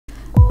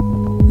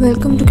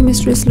Welcome to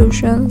Chemistry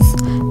Solutions,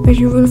 where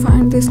you will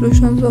find the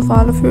solutions of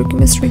all of your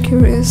chemistry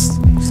queries.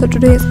 So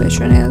today's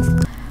question is,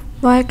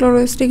 why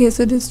chloroacetic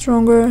acid is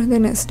stronger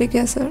than acetic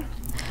acid?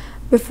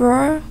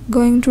 Before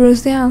going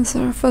towards the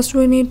answer, first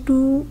we need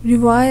to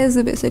revise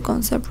the basic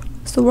concept.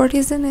 So what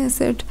is an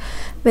acid?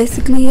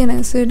 Basically, an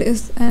acid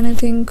is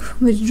anything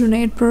which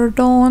donate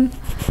proton,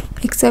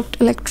 accept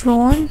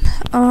electron,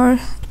 or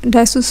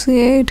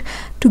dissociate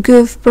to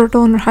give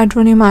proton or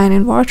hydronium ion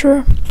in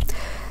water.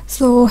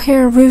 So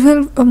here we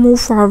will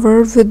move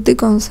forward with the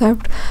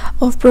concept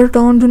of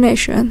proton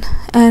donation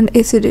and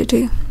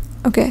acidity.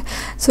 Okay,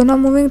 so now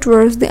moving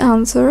towards the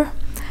answer,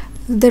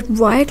 that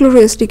why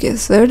chloroacetic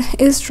acid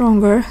is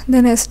stronger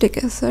than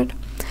acetic acid.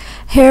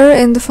 Here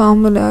in the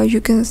formula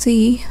you can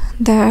see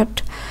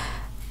that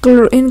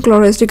in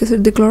chloroacetic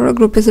acid the chloro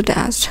group is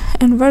attached,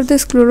 and what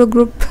this chloro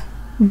group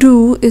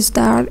do is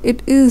that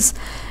it is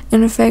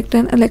in effect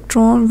an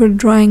electron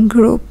withdrawing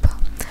group,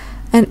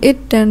 and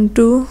it tend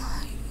to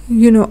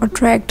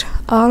attract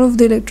all of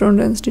the electron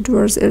density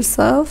towards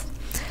itself,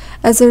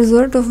 as a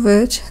result of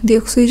which the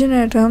oxygen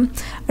atom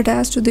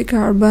attached to the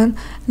carbon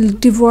get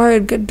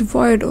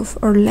devoid of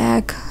or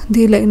lack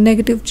the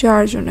negative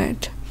charge on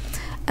it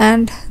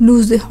and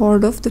lose the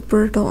hold of the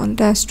proton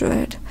attached to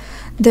it.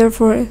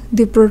 Therefore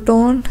the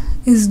proton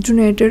is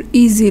donated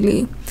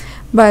easily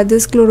by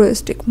this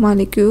chloroacetic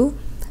molecule,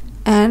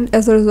 and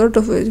as a result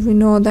of which we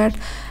know that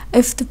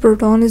if the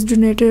proton is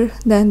donated,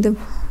 then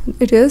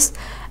it is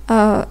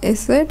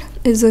acid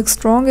is a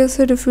strong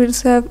acid. If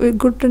it have a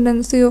good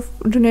tendency of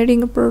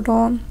donating a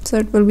proton, so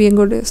it will be a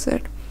good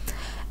acid.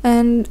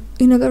 And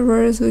in other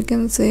words, we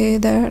can say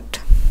that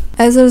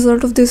as a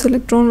result of this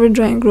electron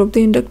withdrawing group,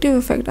 the inductive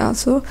effect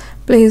also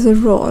plays a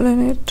role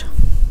in it.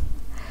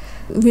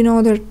 We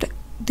know that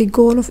the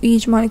goal of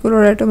each molecule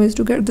or atom is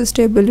to get the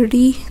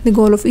stability. The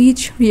goal of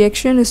each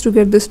reaction is to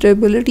get the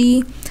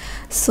stability.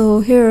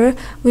 So here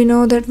we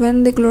know that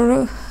when the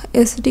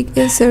chloroacetic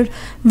acid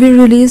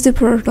will release the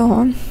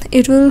proton,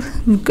 it will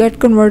get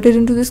converted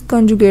into this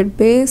conjugate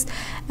base,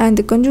 and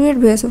the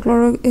conjugate base of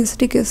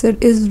chloroacetic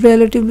acid is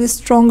relatively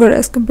stronger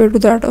as compared to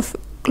that of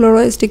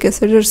chloroacetic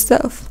acid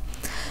itself.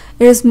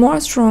 It is more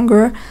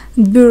stronger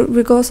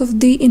because of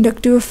the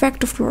inductive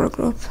effect of chloro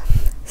group.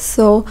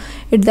 So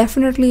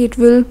it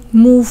will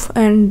move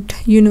and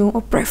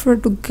prefer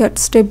to get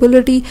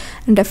stability,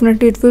 and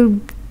definitely it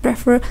will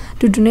prefer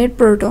to donate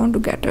proton to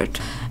get it.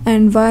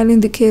 And while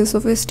in the case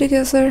of acetic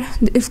acid,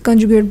 its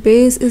conjugate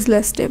base is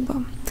less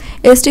stable.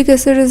 Acetic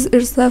acid is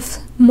itself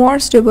more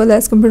stable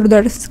as compared to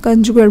that of its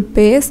conjugate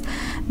base,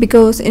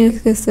 because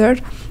in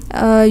acid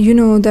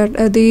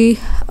the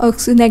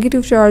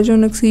negative charge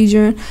on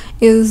oxygen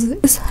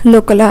is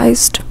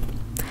localized.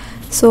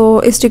 So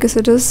acetic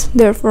acid is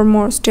therefore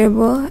more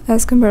stable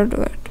as compared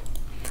to it.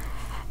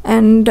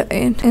 And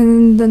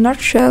in the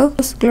nutshell,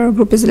 this chloro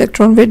group is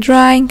electron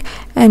withdrawing,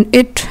 and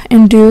it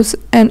induces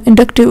an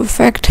inductive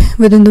effect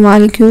within the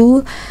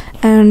molecule.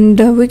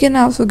 And we can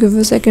also give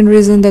a second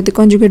reason that the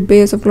conjugate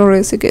base of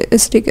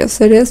chloroacetic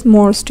acid is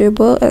more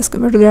stable as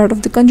compared to that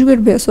of the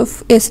conjugate base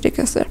of acetic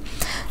acid.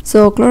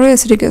 So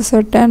chloroacetic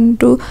acid tend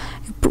to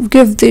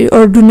give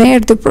or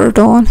donate the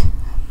proton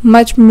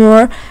much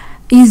more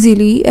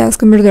easily as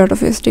compared to that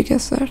of acetic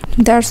acid.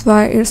 That's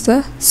why it's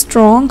a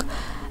strong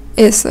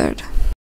acid.